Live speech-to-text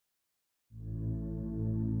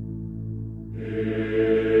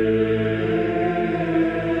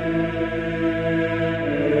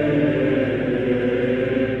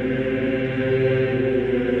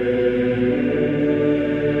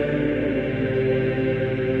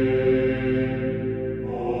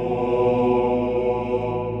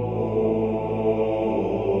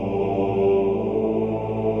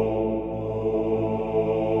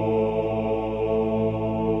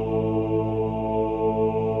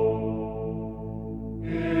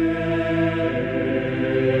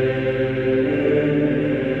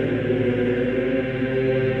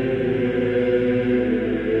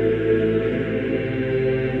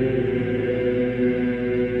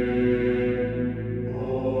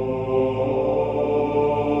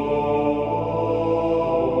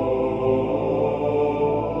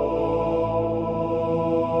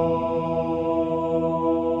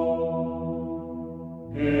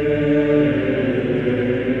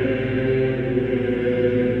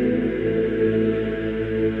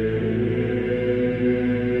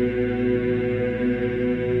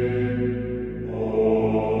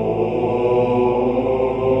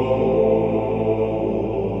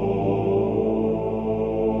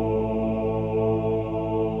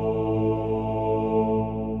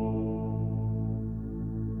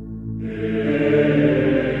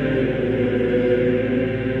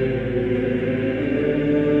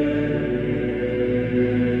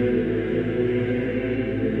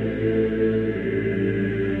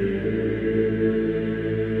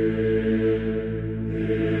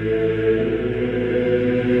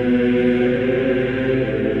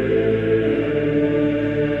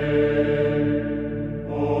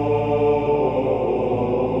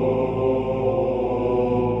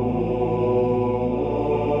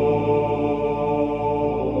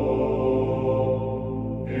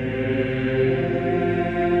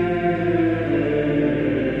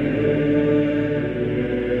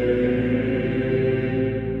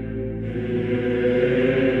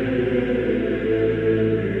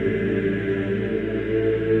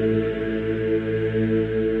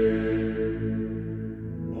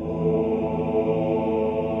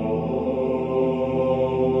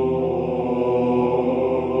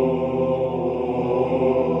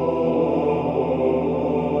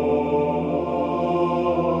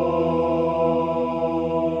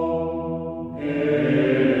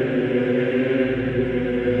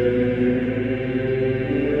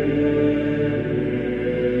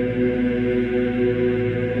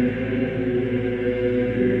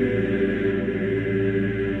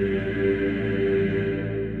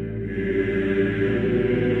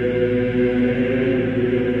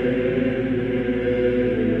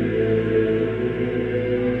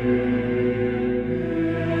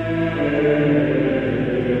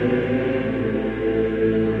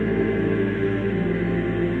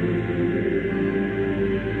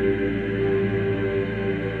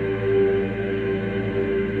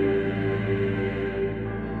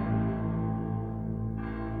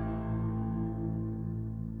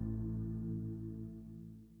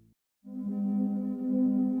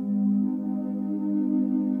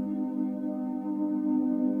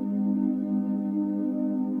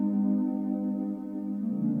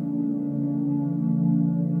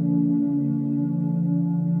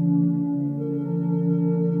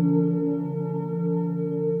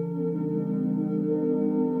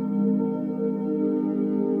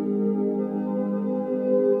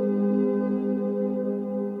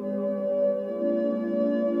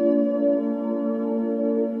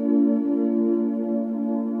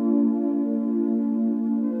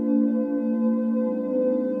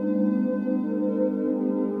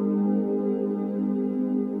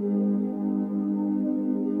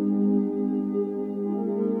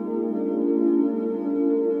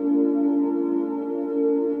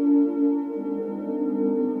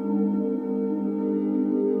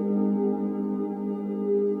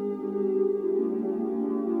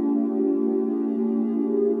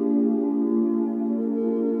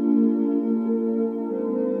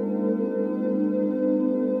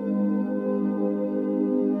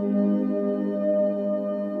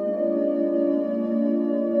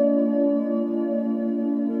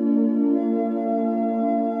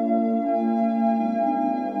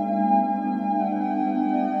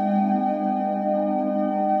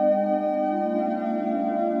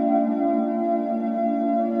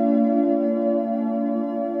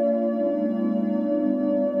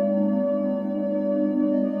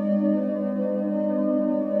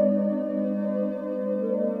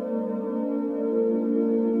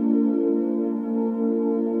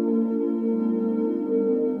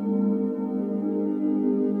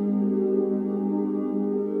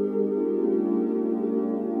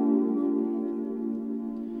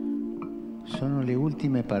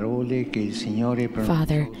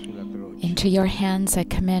Father, into your hands I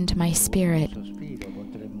commend my spirit.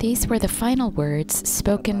 These were the final words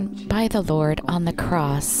spoken by the Lord on the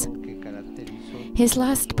cross. His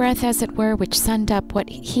last breath, as it were, which summed up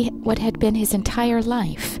what had been his entire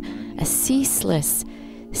life, a ceaseless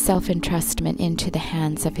self-entrustment into the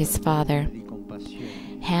hands of his Father.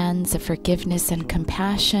 Hands of forgiveness and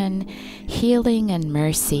compassion, healing and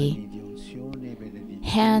mercy.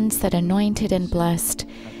 Hands that anointed and blessed,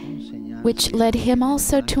 which led him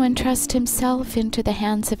also to entrust himself into the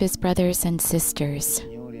hands of his brothers and sisters.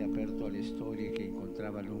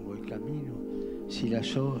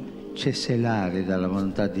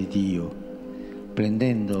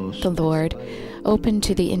 The Lord, open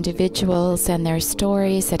to the individuals and their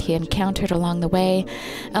stories that he encountered along the way,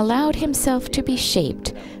 allowed himself to be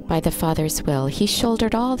shaped by the Father's will. He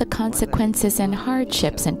shouldered all the consequences and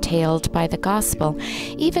hardships entailed by the gospel,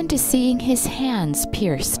 even to seeing his hands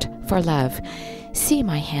pierced for love. See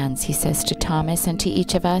my hands, he says to Thomas and to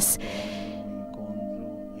each of us.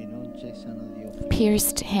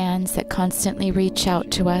 Pierced hands that constantly reach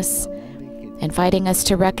out to us, inviting us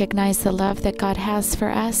to recognize the love that God has for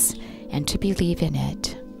us and to believe in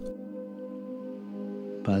it.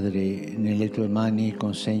 Padre, nelle tue mani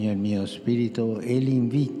consegno il mio spirito e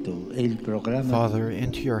l'invito e il programma. Father,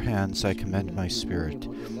 into your hands I commend my spirit.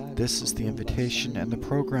 This is the invitation and the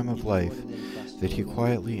program of life that he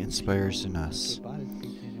quietly inspires in us.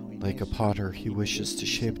 Like a potter, he wishes to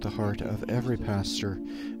shape the heart of every pastor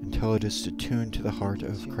until it is attuned to the heart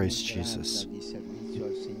of Christ Jesus.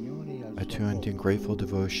 Attuned in grateful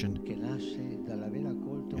devotion,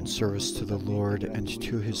 in service to the Lord and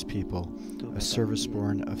to his people, a service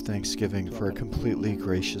born of thanksgiving for a completely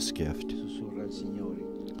gracious gift.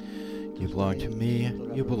 You belong to me,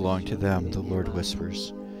 you belong to them, the Lord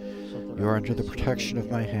whispers. You are under the protection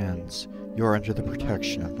of my hands, you are under the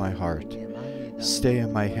protection of my heart. Stay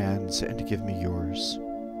in my hands and give me yours.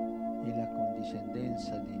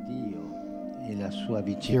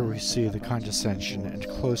 Here we see the condescension and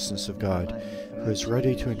closeness of God, who is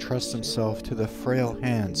ready to entrust himself to the frail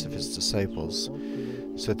hands of his disciples,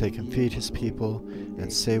 so that they can feed his people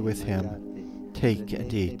and say with him, "Take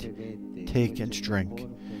and eat, take and drink,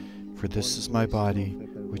 for this is my body,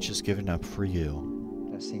 which is given up for you."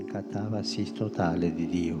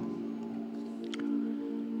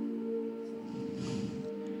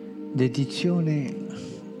 Dedizione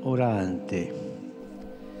orante.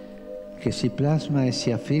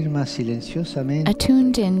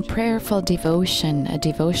 Attuned in prayerful devotion, a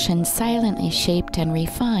devotion silently shaped and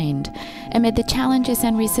refined amid the challenges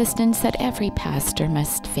and resistance that every pastor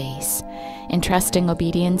must face, entrusting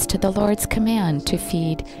obedience to the Lord's command to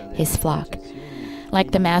feed his flock.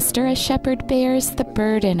 Like the Master, a shepherd bears the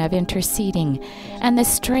burden of interceding and the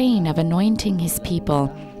strain of anointing his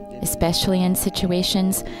people, especially in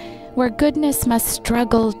situations where goodness must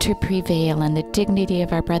struggle to prevail and the dignity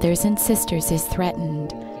of our brothers and sisters is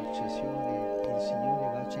threatened.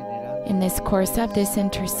 In this course of this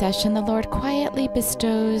intercession, the Lord quietly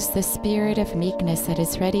bestows the spirit of meekness that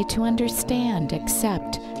is ready to understand,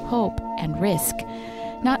 accept, hope, and risk,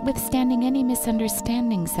 notwithstanding any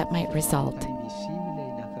misunderstandings that might result.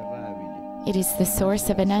 It is the source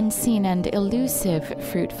of an unseen and elusive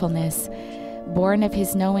fruitfulness, born of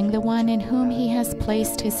his knowing the one in whom he has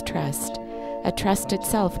placed his trust, a trust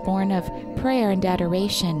itself born of prayer and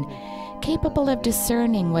adoration, capable of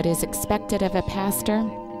discerning what is expected of a pastor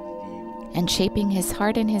and shaping his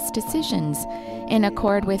heart and his decisions in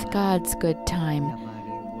accord with God's good time.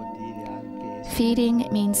 Feeding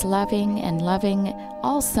means loving, and loving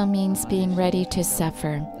also means being ready to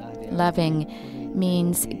suffer. Loving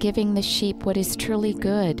means giving the sheep what is truly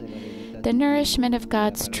good, the nourishment of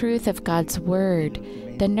God's truth, of God's word,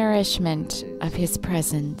 the nourishment of his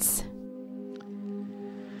presence.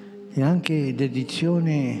 E anche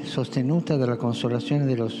dedizione sostenuta dalla consolazione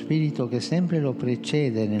dello Spirito che sempre lo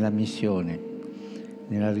precede nella missione,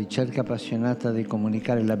 nella ricerca appassionata di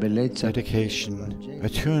comunicare la bellezza. Dedication,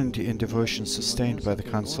 attuned in devotion sustained by the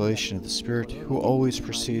consolation of the Spirit, who always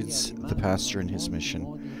precedes the pastor in his mission.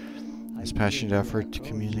 His passionate effort to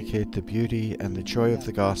communicate the beauty and the joy of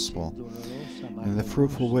the gospel, and the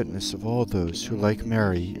fruitful witness of all those who, like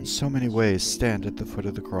Mary, in so many ways stand at the foot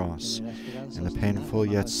of the cross, in the painful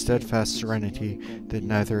yet steadfast serenity that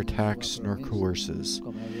neither attacks nor coerces,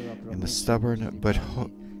 in the stubborn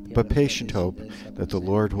but patient hope that the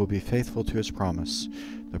Lord will be faithful to his promise,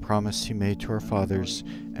 the promise he made to our fathers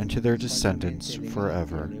and to their descendants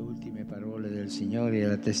forever.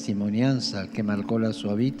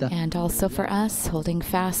 And also for us, holding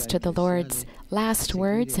fast to the Lord's last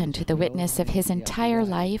words and to the witness of his entire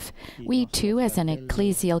life, we too, as an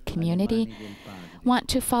ecclesial community, want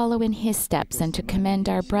to follow in his steps and to commend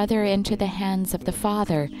our brother into the hands of the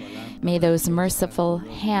Father. May those merciful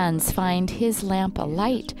hands find his lamp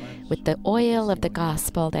alight with the oil of the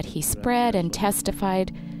gospel that he spread and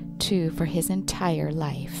testified to for his entire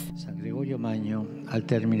life.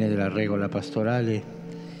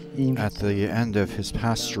 At the end of his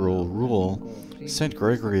pastoral rule, St.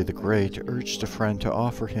 Gregory the Great urged a friend to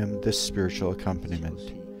offer him this spiritual accompaniment.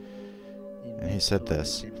 And he said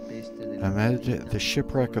this: "Amid the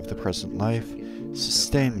shipwreck of the present life,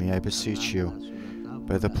 sustain me, I beseech you,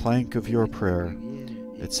 by the plank of your prayer,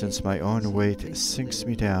 that since my own weight sinks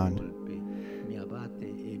me down,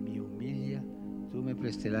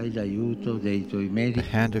 the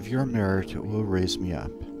hand of your merit will raise me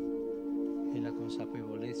up."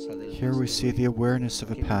 Here we see the awareness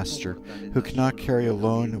of a pastor who cannot carry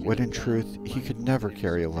alone what in truth he could never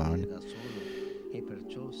carry alone,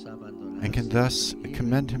 and can thus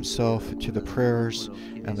commend himself to the prayers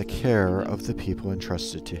and the care of the people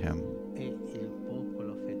entrusted to him.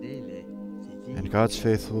 And God's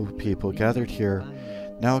faithful people gathered here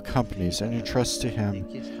now accompanies and entrusts to him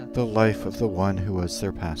the life of the one who was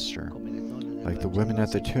their pastor. Like the women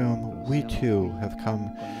at the tomb, we too have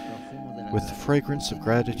come with the fragrance of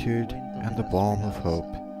gratitude and the balm of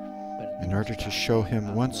hope, in order to show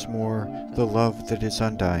him once more the love that is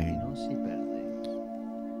undying.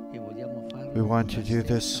 We want to do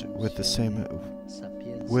this with the same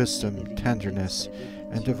wisdom, tenderness,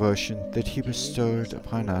 and devotion that he bestowed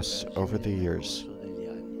upon us over the years.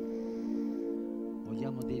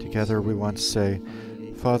 Together we want to say,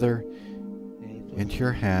 Father, into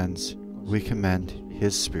your hands we commend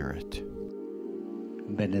his spirit.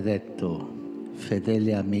 Benedetto,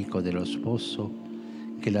 fedele amico dello sposo,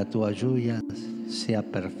 che la tua gioia sia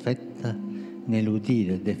perfetta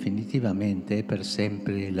nell'udire definitivamente e per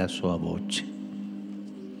sempre la sua voce.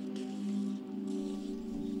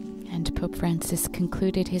 And Pope Francis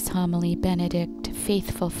concluded his homily, Benedict,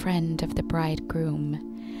 faithful friend of the bridegroom,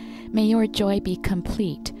 may your joy be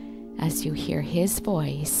complete as you hear his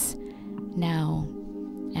voice, now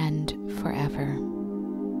and forever.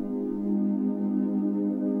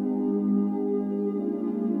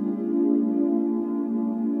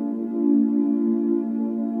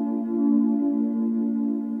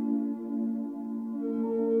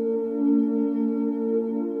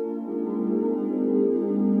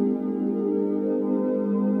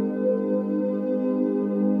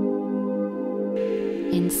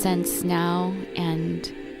 Incense now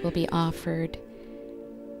and will be offered,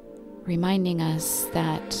 reminding us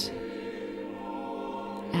that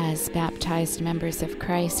as baptized members of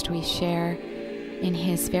Christ, we share in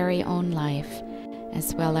his very own life,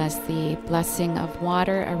 as well as the blessing of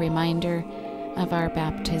water, a reminder of our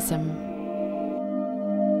baptism.